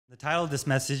The title of this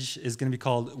message is going to be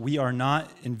called "We Are Not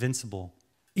Invincible."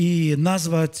 І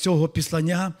назва цього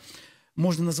післання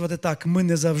можна назвати так: ми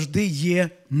не завжди є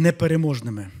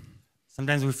непереможними.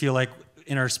 Sometimes we feel like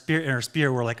in our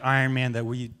spirit we're like Iron Man, that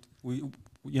we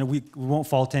won't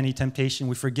fall to any temptation.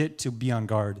 We forget to be on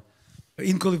guard.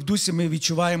 Інколи в дусі ми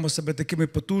відчуваємо себе такими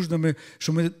потужними,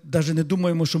 що ми навіть не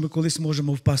думаємо, що ми колись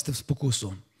можемо впасти в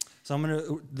спокусу. So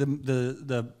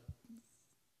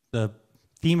the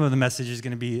theme of the message is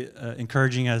going to be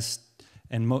encouraging us,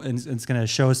 and it's going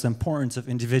to show us the importance of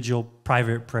individual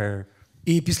private prayer.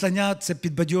 І післання – це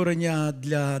підбадьорення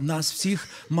для нас всіх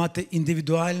мати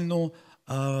індивідуальну,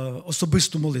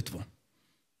 особисту молитву.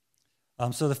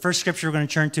 So the first scripture we're going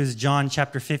to turn to is John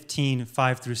chapter 15,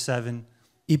 5 through 7.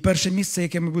 І перше місце,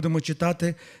 яке ми будемо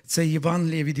читати, це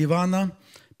Євангеліє від Івана,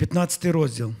 15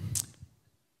 розділ.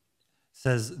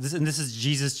 Says this is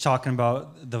Jesus talking about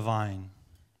the vine.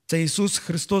 Це Ісус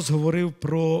Христос говорив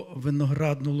про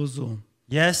виноградну лозу.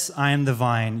 Yes, I am the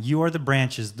vine. You are the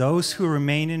branches. Those who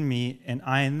remain in me and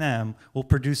I in them will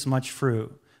produce much fruit.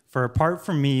 For apart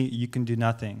from me, you can do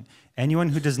nothing. Anyone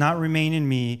who does not remain in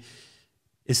me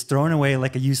is thrown away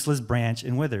like a useless branch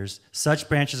and withers. Such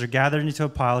branches are gathered into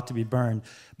a pile to be burned.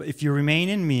 But if you remain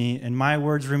in me and my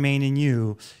words remain in you,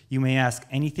 you may ask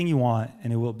anything you want and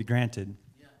it will be granted.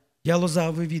 Я лоза,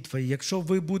 ви вітви. Якщо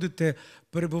ви будете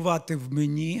перебувати в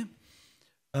мені,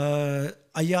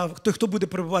 той, хто буде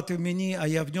перебувати в мені, а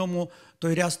я в ньому,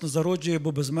 той рясно зароджує,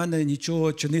 бо без мене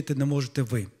нічого чинити не можете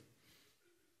ви.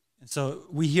 So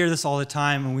we hear this all the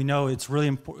time, and we know it's really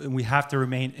important. We have to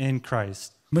remain in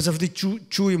Christ. Ми завжди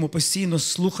чуємо, постійно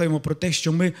слухаємо про те,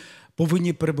 що ми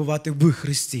повинні перебувати в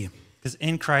Христі. Because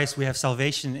in Christ we have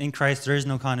salvation. In Christ there is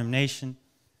no condemnation.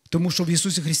 Тому що в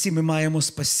Ісусі Христі ми маємо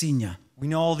спасіння. We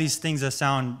know all these things that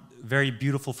sound very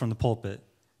beautiful from the pulpit.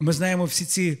 Ми знаємо всі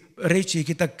ці речі,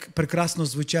 які так прекрасно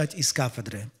звучать із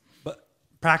кафедри. But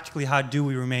practically, how do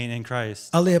we remain in Christ?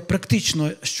 Але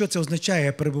практично, що це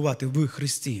означає перебувати в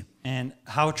Христі? And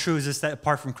how true is this that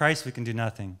apart from Christ we can do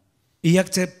nothing? І як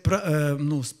це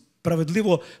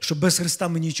справедливо, що без Христа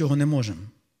ми нічого не можемо?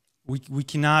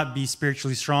 We cannot be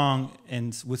spiritually strong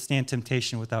and withstand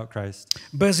temptation without Christ.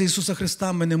 Без Ісуса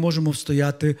Христа ми не можемо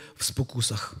встояти в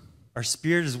спокусах. Our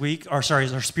spirit is weak, our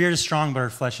spirit is strong, but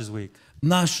our flesh is weak.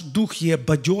 Наш дух є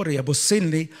бадьорий або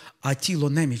сильний, а тіло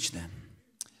немічне.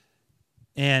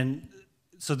 And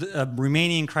so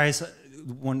remaining in Christ,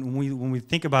 when we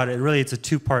think about it, really it's a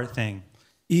two-part thing.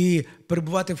 І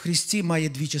перебувати в Христі має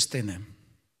дві частини.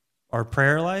 Our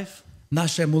prayer life,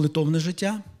 наше молитовне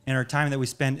життя, and our time that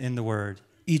we spend in the Word.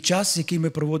 І час, який ми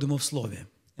проводимо в Слові.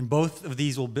 And both of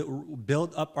these will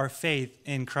build up our faith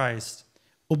in Christ.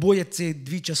 Обоє ці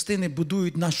дві частини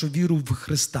будують нашу віру в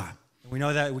Христа. We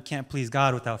know that we can't please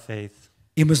God without faith.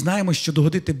 І ми знаємо, що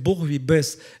догодити Богові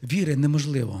без віри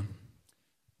неможливо.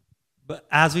 But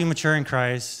as we mature in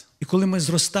Christ, і коли ми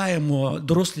зростаємо,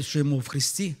 дорослішаємо в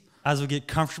Христі, as we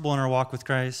get comfortable in our walk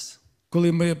with Christ,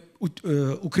 коли ми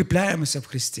укріпляємося в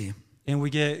Христі, and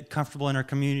we get comfortable in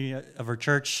our community of our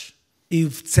church, і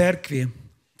в церкві,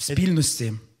 в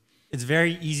спільності, it's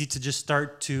very easy to just start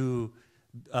to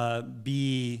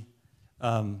be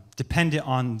dependent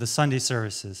on the Sunday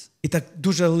services. І так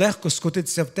дуже легко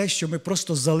скотитися в те, що ми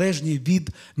просто залежні від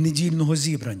недільного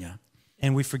зібрання.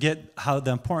 And we forget how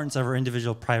the importance of our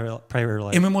individual prayer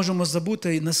life. І ми можемо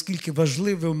забути, наскільки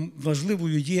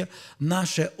важливою є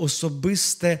наше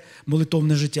особисте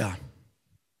молитовне життя.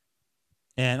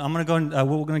 And I'm going to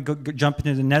we're going to jump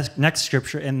into the next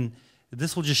scripture, and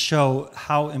this will just show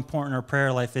how important our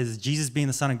prayer life is. Jesus, being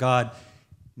the Son of God,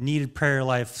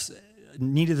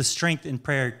 needed the strength in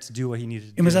prayer to do what he needed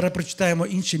to do. І ми зараз прочитаємо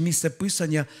інше місце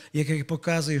Писання, яке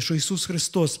показує, що Ісус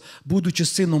Христос, будучи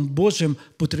Сином Божим,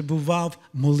 потребував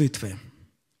молитви.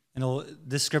 And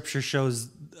this scripture shows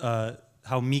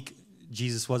how meek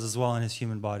Jesus was as well in his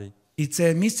human body. І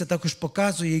це місце також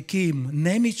показує, яким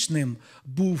немічним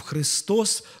був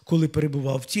Христос, коли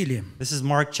перебував в тілі. This is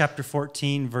Mark chapter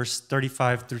 14 verse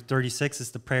 35 through 36.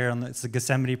 It's the prayer, it's the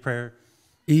Gethsemane prayer.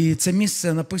 І це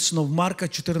місце написано в Марка,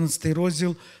 14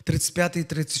 розділ,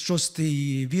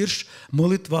 35-36 вірш,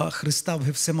 молитва Христа в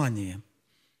Гефсиманії.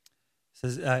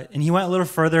 Says, and he went a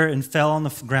little further and fell on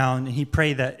the ground, and he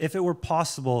prayed that if it were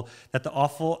possible, that the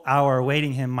awful hour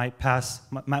awaiting him might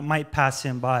pass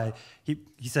him by.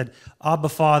 He said, Abba,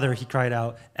 Father, he cried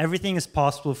out, everything is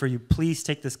possible for you. Please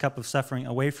take this cup of suffering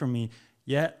away from me.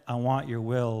 Yet I want your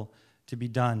will to be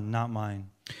done, not mine.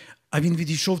 А він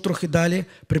відійшов трохи далі,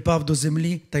 припав до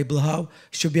землі та й благав,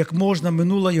 щоб як можна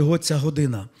минула його ця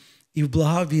година. І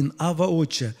вблагав він: Ава,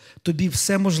 Отче, тобі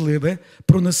все можливе,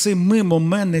 пронеси мимо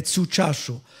мене цю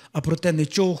чашу, а проте не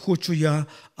чого хочу я,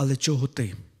 але чого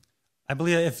ти. I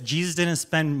believe that if Jesus didn't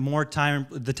spend more time,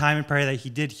 the time in prayer that he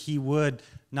did, he would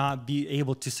not be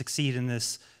able to succeed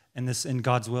in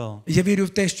God's will. Я вірю в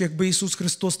те, що якби Ісус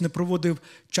Христос не проводив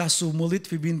часу в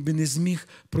молитві, він би не зміг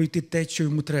пройти те, що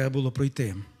йому треба було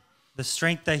пройти. The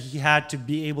strength that he had to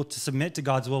be able to submit to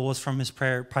God's will was from his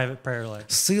private prayer life.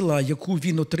 Сила, яку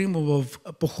він отримував,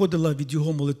 походила від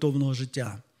його молитовного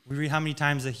життя. We read how many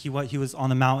times that he was on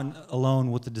the mountain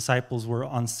alone with the disciples, were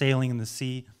on sailing in the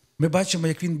sea. Ми бачимо,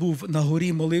 як він був на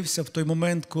горі, молився в той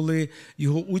момент, коли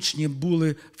його учні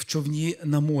були в човні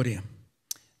на морі.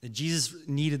 Jesus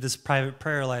needed this private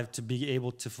prayer life to be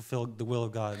able to fulfill the will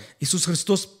of God. Ісус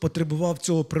Христос потребував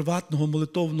цього приватного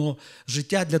молитовного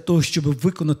життя для того, щоб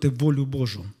виконати волю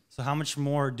Божу. So how much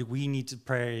more do we need to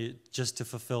pray just to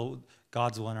fulfill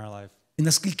God's will in our life? І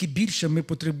наскільки більше ми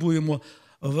потребуємо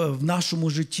в нашому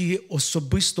житті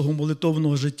особистого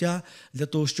молитовного життя для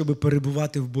того, щоб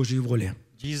перебувати в Божій волі.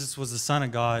 Jesus was the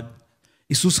Son of God.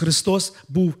 Ісус Христос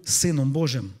був Сином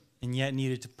Божим. And yet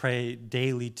needed to pray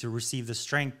daily to receive the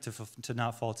strength to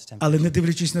not fall to temptation. Але не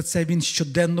дивлячись на це, він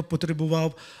щоденно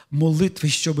потребував молитви,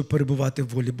 щоб перебувати в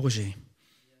волі Божій.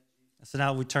 So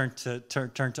now we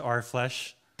turn to our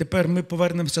flesh. Тепер ми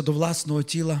повернемося до власного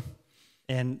тіла.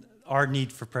 And our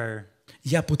need for prayer.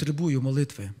 Я потребую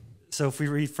молитви. So if we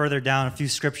read further down, a few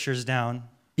scriptures down.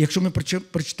 Якщо ми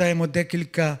прочитаємо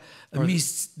декілька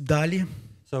місць далі.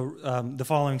 So the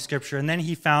following scripture, and then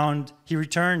he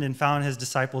returned and found his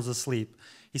disciples asleep.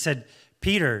 He said,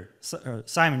 Peter,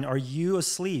 Simon, are you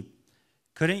asleep?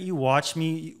 Couldn't you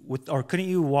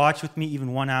watch with me even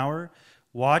 1 hour?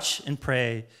 Watch and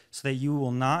pray so that you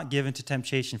will not give into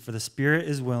temptation, for the spirit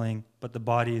is willing, but the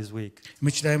body is weak.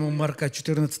 Ми читаємо Марка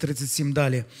 14:37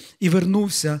 далі. І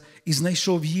вернувся, і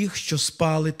знайшов їх, що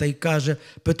спали, та й каже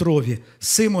Петрові: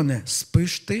 Симоне,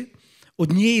 спиш ти?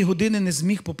 1 години не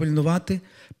зміг попильнувати,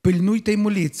 пильнуйте й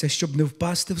моліться, щоб не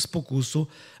впасти в спокусу,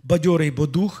 бадьорий бо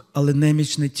дух, але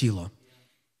немічне тіло.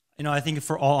 You know, I think if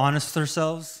we're all honest with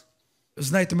ourselves,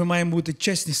 знаєте, ми маємо бути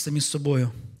чесні самі з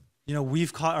собою. You know,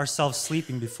 we've caught ourselves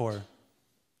sleeping before.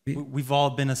 We've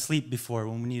all been asleep before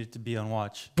when we needed to be on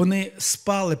watch. Вони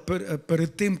спали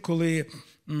перед тим, коли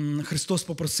Христос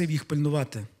попросив їх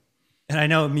пильнувати. And I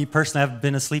know me personally, I've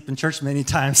been asleep in church many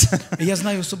times. Я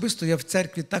знаю особисто, я в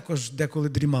церкві також деколи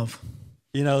дрімав.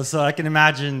 You know, so I can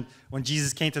imagine when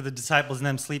Jesus came to the disciples and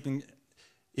them sleeping,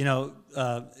 you know,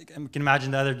 I can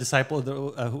imagine the other disciple,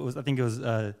 I think it was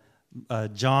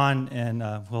John and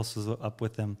who else was up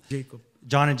with them? Jacob.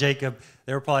 John and Jacob,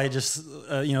 they were probably just,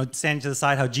 you know, standing to the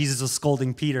side how Jesus was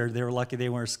scolding Peter. They were lucky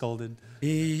they weren't scolded. І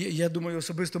я думаю,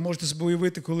 особисто можете собі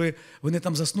уявити, коли вони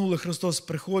там заснули, Христос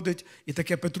приходить, і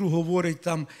таке Петру говорить,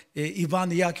 там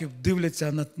Іван і Яків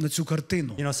дивляться на цю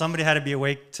картину. You know, somebody had to be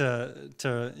awake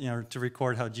to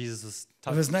record how Jesus was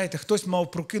talking. Ви знаєте, хтось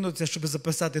мав прокинутися, щоб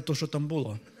записати те, що там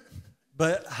було.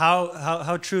 But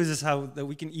how true is this? How that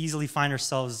we can easily find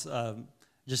ourselves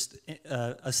just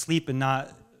asleep and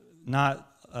not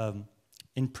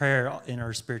in prayer in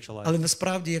our spiritual life. Але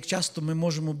насправді, як часто ми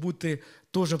можемо бути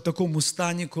теж в такому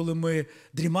стані, коли ми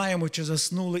дрімаємо чи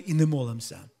заснули і не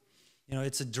молимося. You know,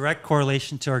 it's a direct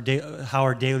correlation to how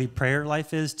our daily prayer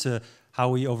life is to how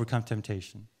we overcome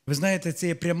temptation. Ви знаєте, це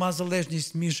є пряма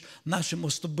залежність між нашим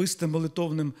особистим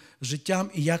молитовним життям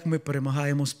і як ми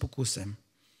перемагаємо спокуси.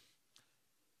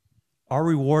 Our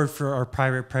reward for our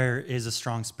private prayer is a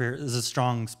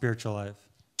strong spiritual life.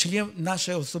 Чи є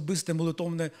наше особисте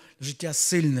молитовне життя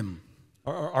сильним?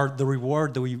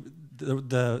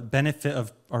 The benefit of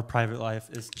our private life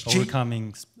is overcoming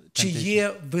temptation. Чи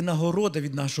є винагорода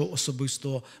від нашого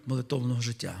особистого молитовного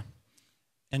життя?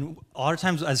 And a lot of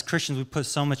times as Christians we put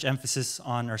so much emphasis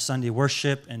on our Sunday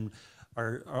worship and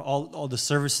all the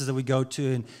services that we go to,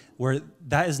 and where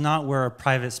that is not where our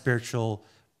private spiritual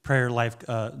prayer life,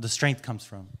 the strength comes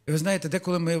from. Ви знаєте,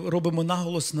 деколи ми робимо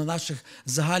наголос на наших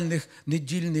загальних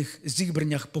недільних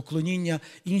зібраннях, поклоніння,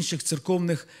 інших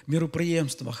церковних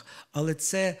міроприємствах, але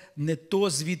це не то,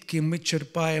 звідки ми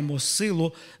черпаємо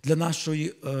силу для нашого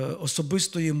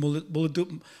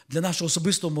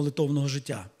особистого молитовного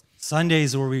життя.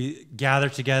 Sundays where we gather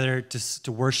together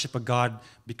to worship a God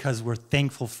because we're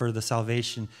thankful for the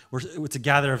salvation.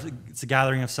 It's a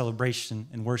gathering of celebration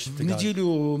and worship to В God.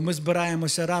 неділю ми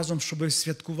збираємося разом, щоб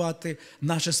святкувати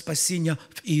наше спасіння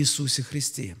в Ісусі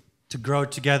Христі. To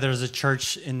grow together as a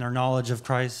church in our knowledge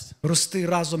of Christ. Рости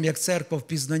разом як церква в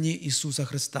пізнанні Ісуса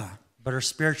Христа. But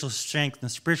our spiritual strength and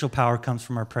spiritual power comes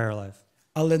from our prayer life.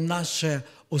 Але наша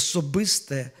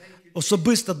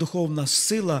особиста духовна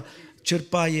сила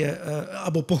черпає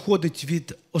або походить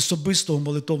від особистого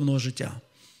молитовного життя.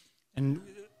 And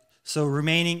so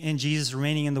remaining in Jesus,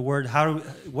 remaining in the Word,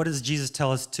 what does Jesus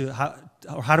tell us to,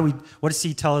 what does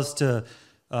he tell us to,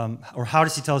 or how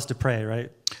does he tell us to pray, right?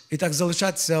 І так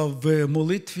залишатися в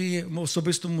молитві, в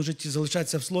особистому житті,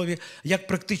 залишатися в слові. Як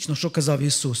практично, що казав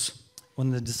Ісус?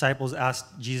 When the disciples asked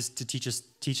Jesus to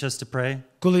teach us to pray,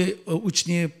 Коли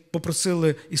учні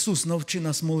попросили, Ісус, навчи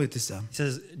нас молитися.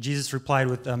 Jesus replied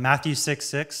with Matthew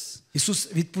 6:6.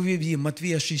 Ісус відповів їм,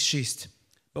 Матвія 6:6.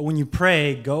 But when you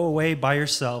pray, go away by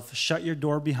yourself, shut your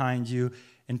door behind you,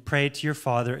 and pray to your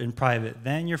Father in private.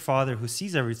 Then your Father, who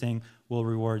sees everything, will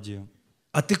reward you.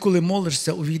 А ти, коли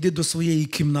молишся, увійди до своєї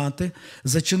кімнати,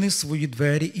 зачини свої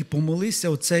двері і помолися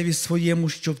Отцеві своєму,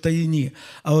 що в таїні,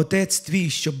 а Отець твій,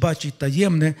 що бачить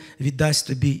таємне, віддасть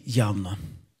тобі явно.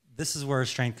 This is where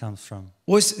our strength comes from.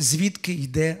 Ось звідки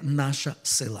йде наша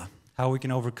сила. How we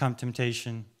can overcome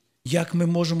temptation. Як ми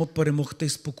можемо перемогти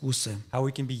спокуси. How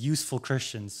we can be useful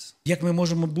Christians. Як ми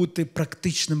можемо бути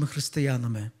практичними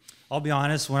християнами. I'll be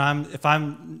honest,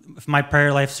 if my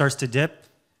prayer life starts to dip,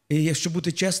 І якщо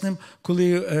бути чесним,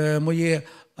 коли моє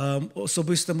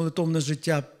особисте молитовне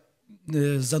життя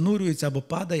занурюється або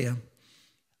падає,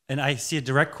 and I see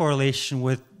a direct correlation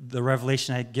with the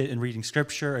revelation I get in reading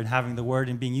scripture and having the word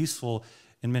and being useful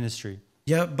in ministry.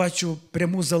 Я бачу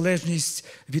пряму залежність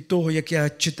від того, як я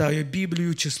читаю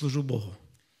Біблію чи служу Богу.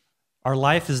 Our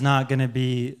life is not going to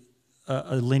be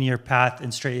a linear path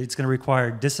and straight. It's going to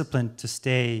require discipline to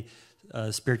stay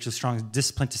spiritually strong,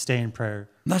 discipline to stay in prayer.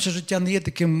 Наше життя не є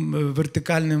таким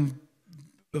вертикальним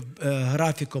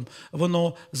графіком.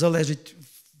 Воно залежить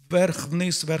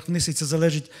вверх-вниз, і це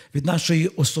залежить від нашої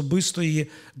особистої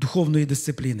духовної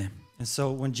дисципліни. And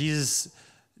so when Jesus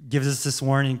gives us this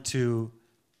warning to,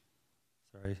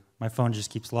 sorry, my phone just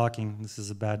keeps locking. This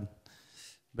is a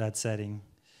bad setting.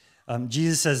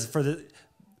 Jesus says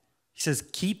He says,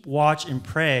 keep watch and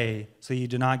pray so you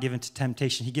do not give into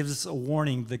temptation. He gives us a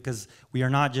warning because we are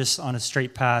not just on a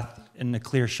straight path and a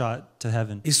clear shot to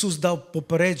heaven. Ісус дав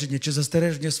попередження чи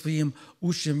застереження своїм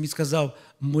учням. Він сказав,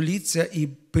 моліться і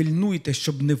пильнуйте,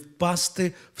 щоб не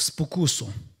впасти в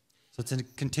спокусу. So it's a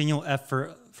continual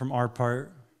effort from our part.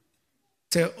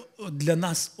 Це для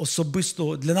нас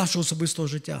особистого, для нашого особистого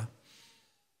життя.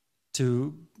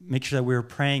 To make sure that we're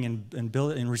praying and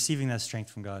build and receiving that strength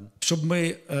from God. Щоб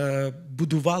ми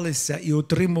будувалися і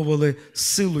отримували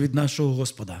силу від нашого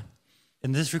Господа.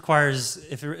 And this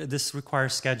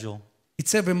requires schedule. І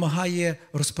це вимагає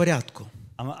розпорядку.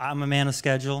 I'm a man of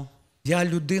schedule. Я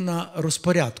людина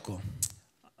розпорядку.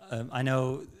 I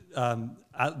know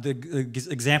the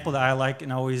example that I like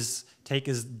and always take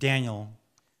is Daniel.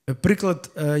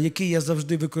 Приклад, який я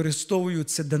завжди використовую,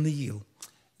 це Даниїл.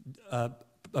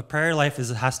 A prayer life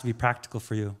has to be practical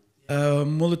for you.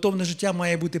 Молитовне життя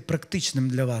має бути практичним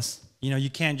для вас. You know,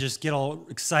 you can't just get all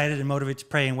excited and motivated to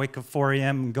pray and wake up 4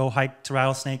 a.m. and go hike to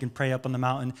Rattlesnake and pray up on the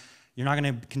mountain. You're not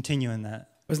going to continue in that.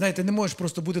 Ви знаєте, не можеш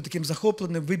просто бути таким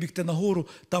захопленим, вибігти на гору,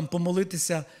 там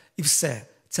помолитися і все.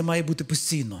 Це має бути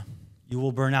постійно. You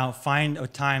will burn out. Find a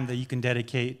time that you can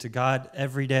dedicate to God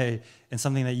every day and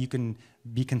something that you can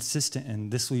be consistent in.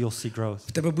 This way you'll see growth.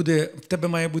 В тебе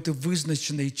має бути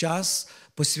визначений час,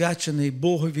 посвячений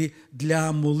Богові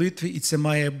для молитви, і це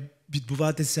має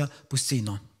відбуватися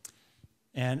постійно.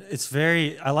 And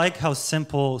I like how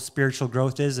simple spiritual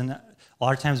growth is, and a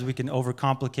lot of times we can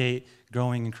overcomplicate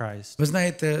growing in Christ. Ви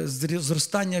знаєте,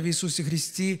 зростання в Ісусі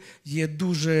Христі є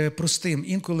дуже простим.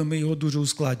 Інколи ми його дуже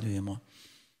ускладнюємо.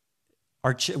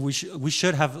 We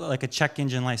should have like a check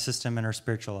engine light system in our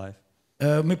spiritual life.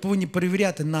 Ми повинні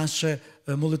перевіряти наше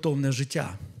молитовне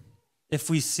життя. If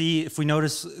we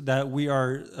notice that we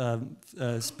are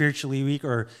spiritually weak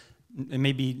or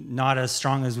maybe not as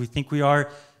strong as we think we are,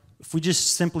 if we just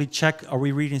simply check, are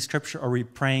we reading scripture, are we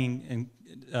praying, and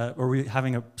are we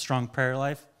having a strong prayer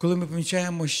life? Коли ми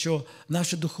помічаємо, що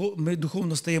ми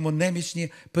духовно стаємо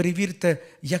немічні, перевірте,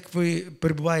 як ви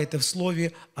перебуваєте в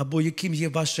слові або яким є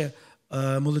ваше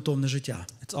молитовне життя.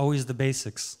 It's always the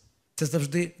basics. Це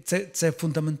завжди це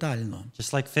фундаментально.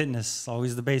 Just like fitness, always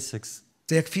the basics.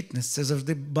 Це як фітнес, це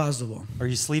завжди базово. Are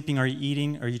you sleeping, are you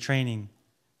eating, are you training?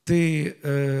 Ти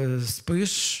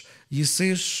спиш,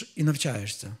 їсиш і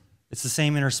навчаєшся. It's the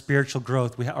same in our spiritual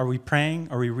growth. Are we praying,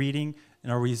 are we reading,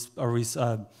 and are we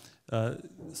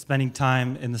spending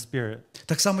time in the Spirit?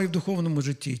 Так само і в духовному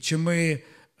житті. Чи ми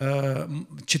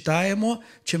читаємо,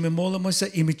 чи ми молимося,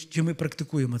 і чи ми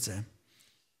практикуємо це.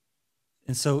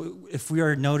 And so if we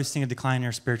are noticing a decline in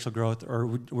our spiritual growth or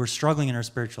we're struggling in our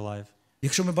spiritual life,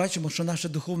 якщо ми бачимо, що наше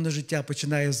духовне життя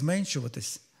починає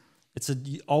зменшуватись,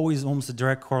 always almost a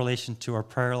direct correlation to our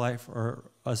prayer life or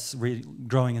us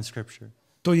growing in Scripture.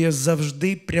 То є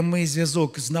завжди прямий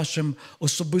зв'язок з нашим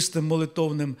особистим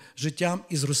молитовним життям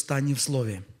і зростанням в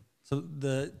Слові. So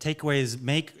the takeaway is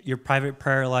make your private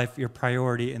prayer life your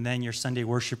priority, and then your Sunday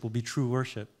worship will be true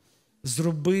worship.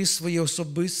 Зроби своє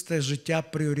особисте життя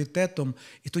пріоритетом,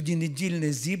 і тоді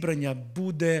недільне зібрання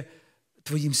буде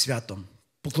твоїм святом,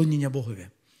 поклоніння Богові.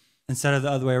 Instead of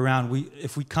the other way around,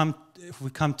 if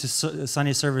we come to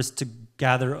Sunday service to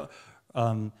gather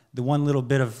the one little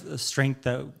bit of strength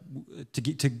that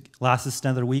to last us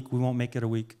another week, we won't make it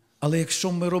a week. Але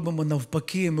якщо ми робимо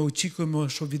навпаки, ми очікуємо,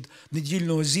 що від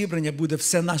недільного зібрання буде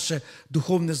все наше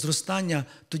духовне зростання,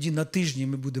 тоді на тижні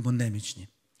ми будемо немічні.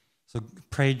 So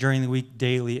pray during the week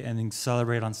daily and then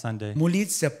celebrate on Sunday.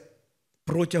 Моліться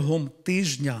протягом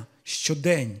тижня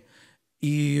щодень,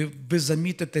 і ви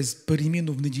замітите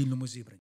переміну в недільному зібранні.